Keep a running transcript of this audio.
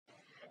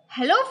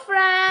Hello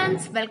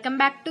friends, welcome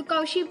back to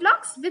Kaushi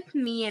Vlogs with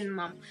me and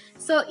mom.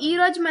 So ee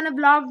roju mana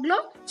vlog lo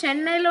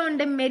Chennai lo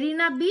unde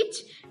Marina beach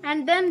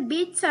and then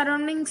beach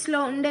surroundings lo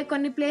unde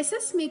konni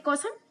places mee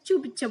kosam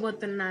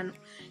చూపించబోతున్నాను.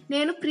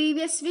 నేను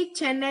previous week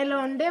చెన్నైలో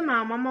ఉండే మా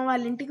అమ్మమ్మ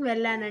వాళ్ళ ఇంటికి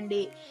వెళ్ళానండి.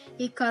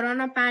 ఈ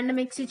కరోనా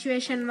పాండమిక్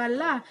సిచ్యువేషన్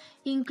వల్ల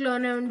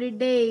ఇంట్లోనే ఉండి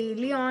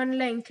daily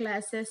online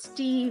classes,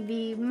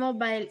 TV,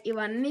 mobile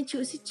ఇవన్నీ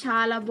చూసి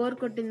చాలా బోర్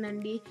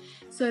కొట్టిందండి.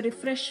 సో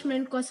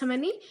రిఫ్రెష్మెంట్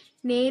కోసమని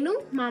నేను,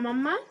 మా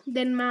అమ్మమ్మ,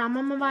 దెన్ మా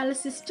అమ్మమ్మ వాళ్ళ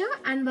సిస్టర్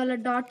అండ్ వాళ్ళ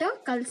డాటర్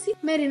కలిసి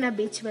మెరీనా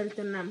బీచ్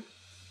వెళ్తున్నాం.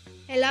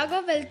 ఎలాగో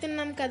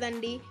వెళ్తున్నాం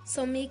కదండి, సో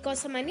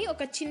మీకోసమని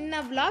ఒక చిన్న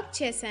వ్లాగ్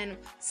చేశాను.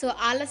 సో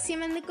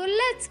ఆలస్యం ఎందుకు,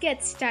 లెట్స్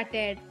గెట్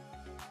స్టార్టెడ్.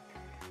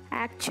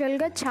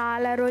 యాక్చువల్గా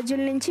చాలా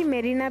రోజుల నుంచి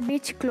మెరీనా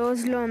బీచ్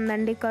క్లోజ్లో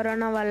ఉందండి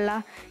కరోనా వల్ల.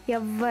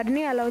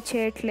 ఎవరిని అలౌ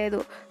చేయట్లేదు.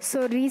 సో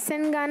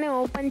రీసెంట్గానే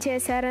ఓపెన్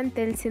చేశారని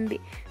తెలిసింది.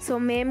 సో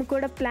మేము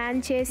కూడా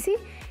ప్లాన్ చేసి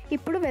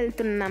ఇప్పుడు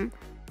వెళ్తున్నాం.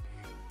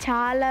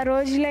 చాలా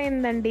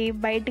రోజులైందండి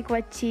బయటికి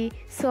వచ్చి.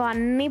 సో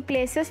అన్ని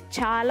ప్లేసెస్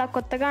చాలా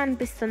కొత్తగా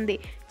అనిపిస్తుంది.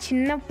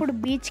 చిన్నప్పుడు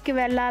బీచ్కి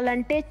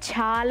వెళ్ళాలంటే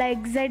చాలా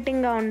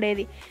ఎగ్జైటింగ్గా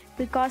ఉండేది.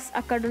 బికాస్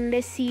అక్కడ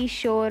ఉండే సీ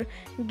షోర్,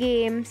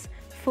 గేమ్స్,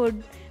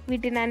 ఫుడ్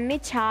వీటినన్నీ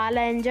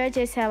చాలా ఎంజాయ్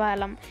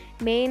చేసేవాళ్ళం.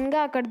 మెయిన్గా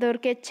అక్కడ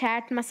దొరికే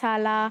chaat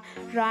masala,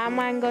 raw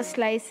mango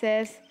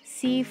slices,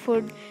 sea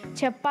food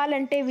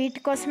చెప్పాలంటే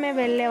వీటి కోసమే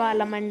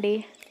వెళ్ళేవాళ్ళం అండి.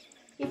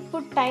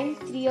 ఇప్పుడు టైం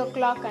 3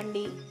 o'clock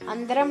అండి.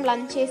 అందరం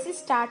లంచ్ చేసి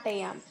స్టార్ట్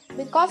అయ్యాం.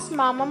 బికాస్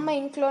మా అమ్మమ్మ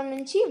ఇంట్లో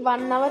నుంచి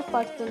 1 hour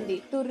పడుతుంది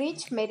to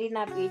reach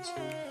Marina beach.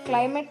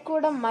 Climate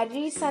కూడా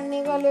మరీ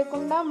సన్నీగా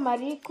లేకుండా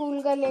మరీ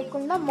కూల్గా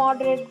లేకుండా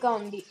మోడరేట్గా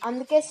ఉంది.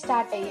 అందుకే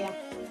స్టార్ట్ అయ్యాం.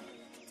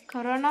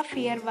 కరోనా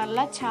ఫియర్ వల్ల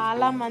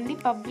చాలామంది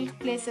పబ్లిక్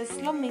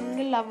ప్లేసెస్లో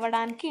మింగిల్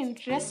అవ్వడానికి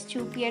ఇంట్రెస్ట్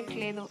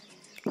చూపించట్లేదు.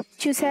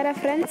 చూసారా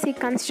ఫ్రెండ్స్, ఈ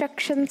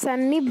కన్స్ట్రక్షన్స్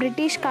అన్నీ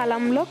బ్రిటిష్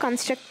కాలంలో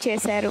కన్స్ట్రక్ట్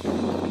చేశారు.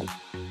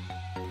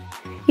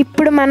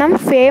 ఇప్పుడు మనం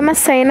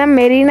ఫేమస్ అయిన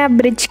మెరీనా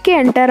బ్రిడ్జ్కి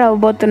ఎంటర్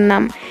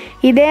అవ్వబోతున్నాం.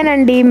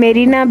 ఇదేనండి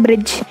మెరీనా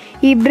బ్రిడ్జ్.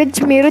 ఈ బ్రిడ్జ్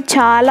మీరు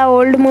చాలా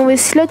ఓల్డ్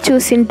మూవీస్లో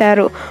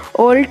చూసింటారు.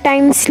 ఓల్డ్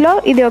టైమ్స్లో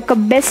ఇది ఒక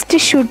బెస్ట్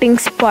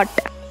షూటింగ్ స్పాట్.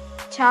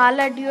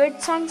 చాలా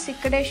డ్యూయట్ సాంగ్స్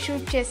ఇక్కడే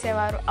షూట్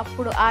చేసేవారు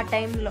అప్పుడు ఆ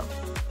టైంలో.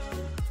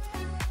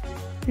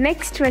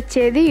 నెక్స్ట్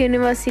వచ్చేది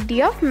యూనివర్సిటీ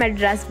ఆఫ్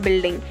మెడ్రాస్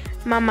బిల్డింగ్.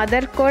 మా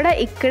మదర్ కూడా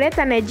ఇక్కడే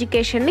తన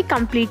ఎడ్యుకేషన్ని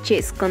కంప్లీట్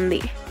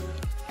చేసుకుంది.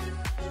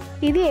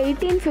 ఇది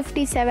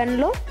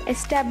 1857లో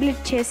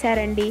ఎస్టాబ్లిష్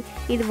చేశారండి.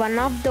 ఇది one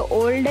of the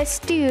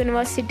oldest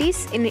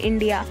universities in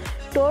India.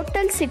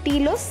 Total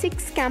సిటీలో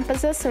 6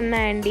 క్యాంపసెస్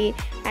ఉన్నాయండి.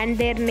 And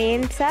their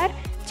names are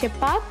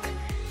Chepauk,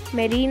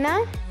 Marina,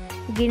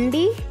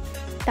 Guindy,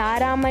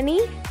 Taramani,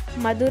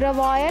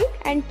 మధురవాయల్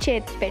and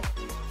చేత్పెట్.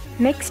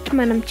 Next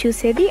మనం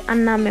చూసేది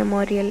అన్నా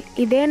మెమోరియల్.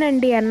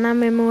 ఇదేనండి అన్నా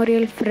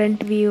memorial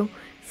front view.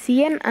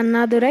 CN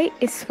Annadurai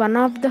is one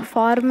of the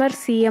former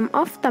CM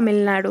of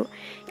Tamil Nadu.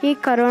 ఈ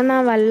కరోనా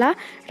వల్ల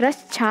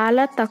రష్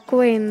చాలా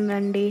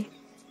తక్కువైందండి.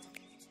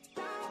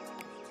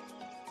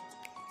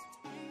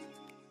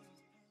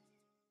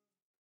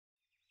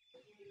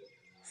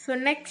 సో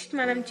నెక్స్ట్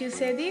మనం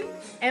చూసేది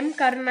ఎం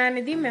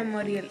కరుణానిధి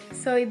మెమోరియల్.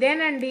 సో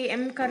ఇదేనండి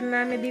ఎం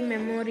కరుణానిధి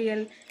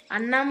మెమోరియల్.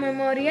 అన్నా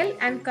మెమోరియల్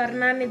అండ్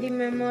కరుణానిధి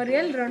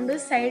మెమోరియల్ రెండు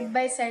సైడ్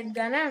బై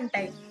సైడ్గానే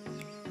ఉంటాయి.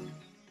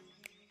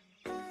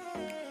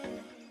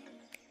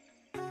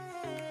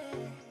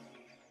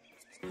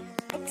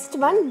 Next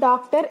one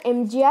doctor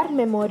MGR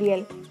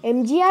memorial.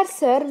 MGR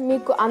sir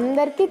మీకు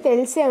అందరికీ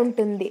తెలిసే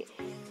ఉంటుంది.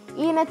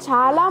 ఈయన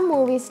చాలా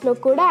మూవీస్లో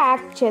కూడా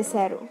యాక్ట్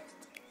చేశారు.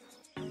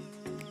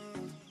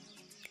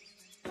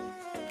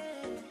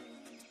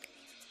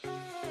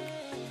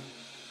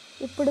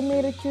 ఇప్పుడు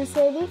మీరు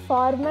చూసేది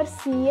ఫార్మర్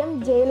సీఎం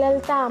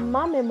జయలలిత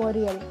అమ్మ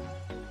మెమోరియల్.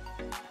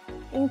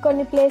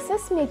 ఇంకొన్ని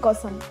ప్లేసెస్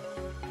మీకోసం.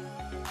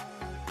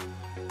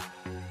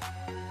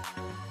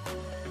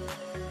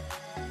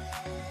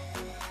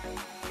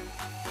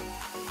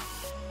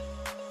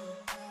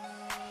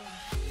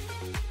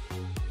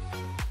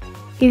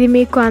 ఇది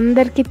మీకు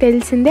అందరికీ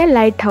తెలిసిందే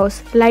లైట్ హౌస్.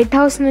 లైట్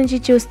హౌస్ నుంచి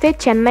చూస్తే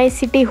చెన్నై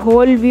సిటీ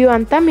హోల్ వ్యూ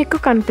అంతా మీకు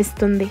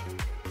కనిపిస్తుంది.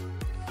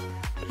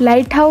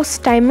 లైట్ హౌస్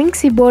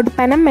టైమింగ్స్ ఈ బోర్డు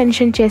పైన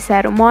మెన్షన్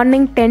చేశారు.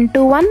 మార్నింగ్ 10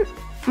 to 1,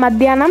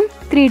 మధ్యాహ్నం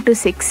 3 to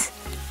 6.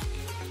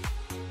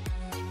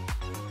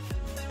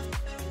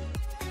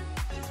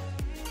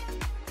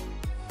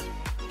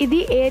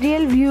 ఇది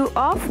aerial view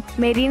of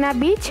Marina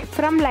beach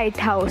from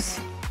light house.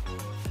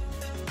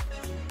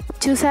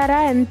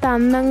 చూసారా ఎంత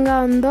అందంగా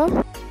ఉందో.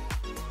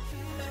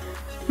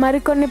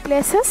 మరికొన్ని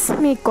ప్లేసెస్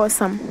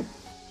మీకోసం.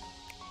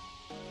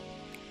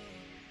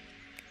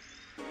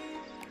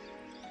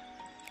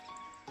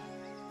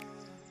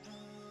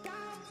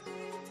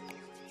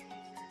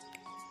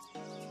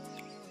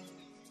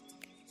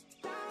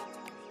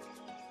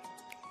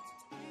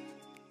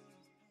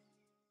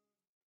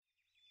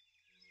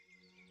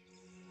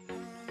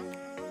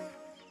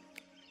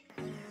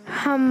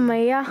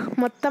 అమ్మయ్య,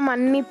 మొత్తం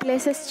అన్ని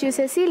ప్లేసెస్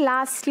చూసేసి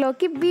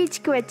లాస్ట్లోకి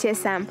బీచ్కి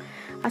వచ్చేసాం.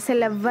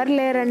 అసలు ఎవ్వరు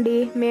లేరండి.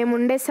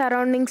 మేముండే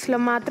సరౌండింగ్స్లో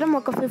మాత్రం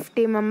ఒక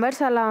 50 members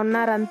అలా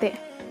ఉన్నారంతే.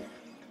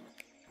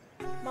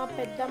 మా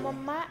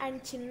పెద్దమ్మమ్మ అండ్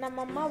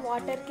చిన్నమ్మమ్మ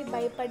వాటర్కి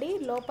భయపడి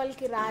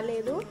లోపలికి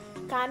రాలేదు.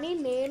 కానీ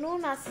నేను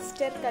నా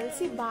సిస్టర్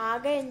కలిసి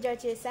బాగా ఎంజాయ్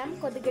చేసాం.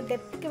 కొద్దిగా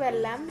డెప్త్కి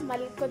వెళ్ళాం.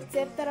 మళ్ళీ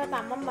కొద్దిసేపు తర్వాత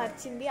అమ్మమ్మ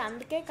వచ్చింది,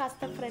 అందుకే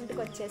కాస్త ఫ్రంట్కి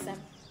వచ్చేసాం.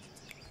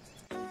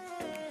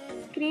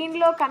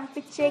 స్క్రీన్లో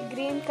కనిపించే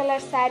గ్రీన్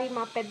కలర్ శారీ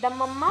మా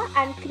పెద్దమ్మమ్మ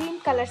అండ్ క్రీమ్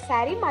కలర్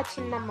శారీ మా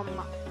చిన్నమ్మమ్మ.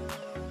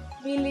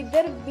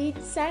 వీళ్ళిద్దరు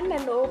beach sand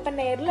and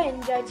open ఎయిర్లో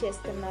enjoy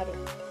చేస్తున్నారు.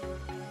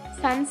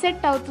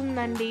 సన్సెట్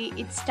అవుతుందండి.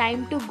 It's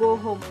time to go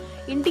home.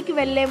 ఇంటికి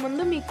వెళ్ళే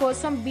ముందు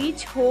మీకోసం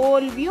బీచ్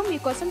హోల్ వ్యూ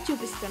మీకోసం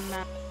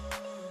చూపిస్తున్నా.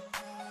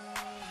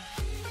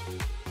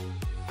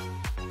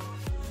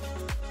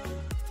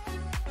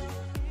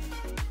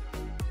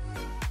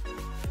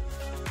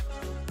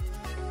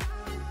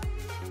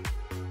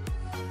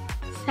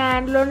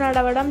 శాండ్లో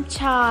నడవడం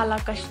చాలా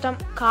కష్టం.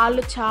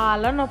 కాళ్ళు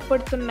చాలా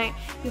నొప్పుడుతున్నాయి.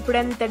 ఇప్పుడు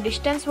ఎంత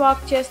డిస్టెన్స్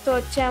వాక్ చేస్తూ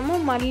వచ్చాము,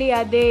 మళ్ళీ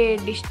అదే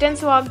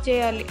డిస్టెన్స్ వాక్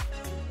చేయాలి.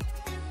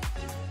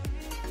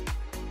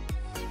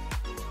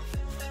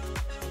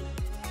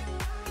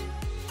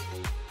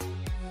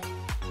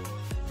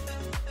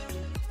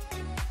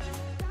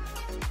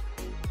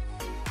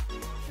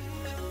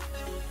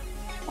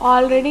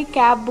 ఆల్రెడీ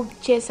క్యాబ్ బుక్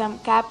చేసాం.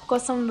 క్యాబ్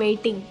కోసం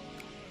వెయిటింగ్.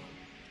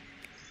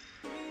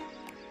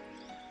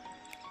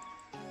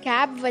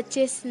 క్యాబ్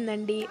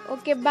వచ్చేసిందండి.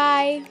 Okay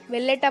bye.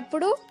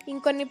 వెళ్ళేటప్పుడు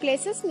ఇంకొన్ని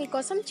ప్లేసెస్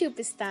మీకోసం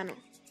చూపిస్తాను.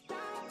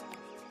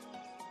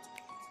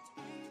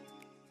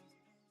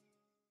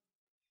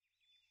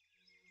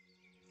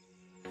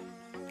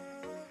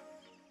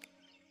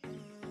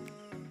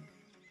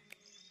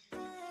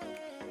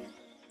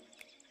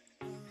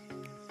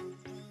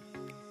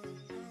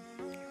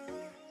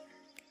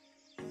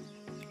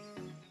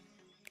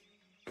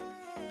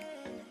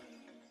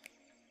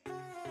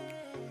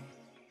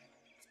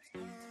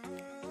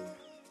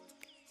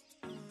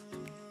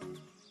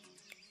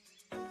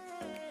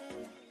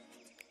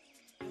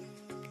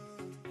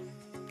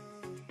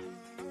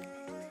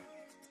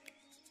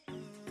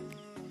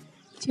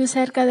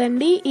 చూసారు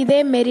కదండి, ఇదే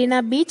మెరీనా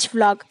బీచ్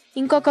వ్లాగ్.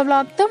 ఇంకొక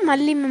వ్లాగ్తో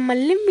మళ్ళీ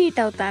మిమ్మల్ని మీట్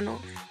అవుతాను.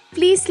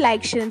 Please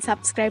like, share and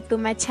subscribe to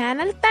my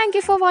channel. Thank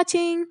you for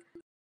watching.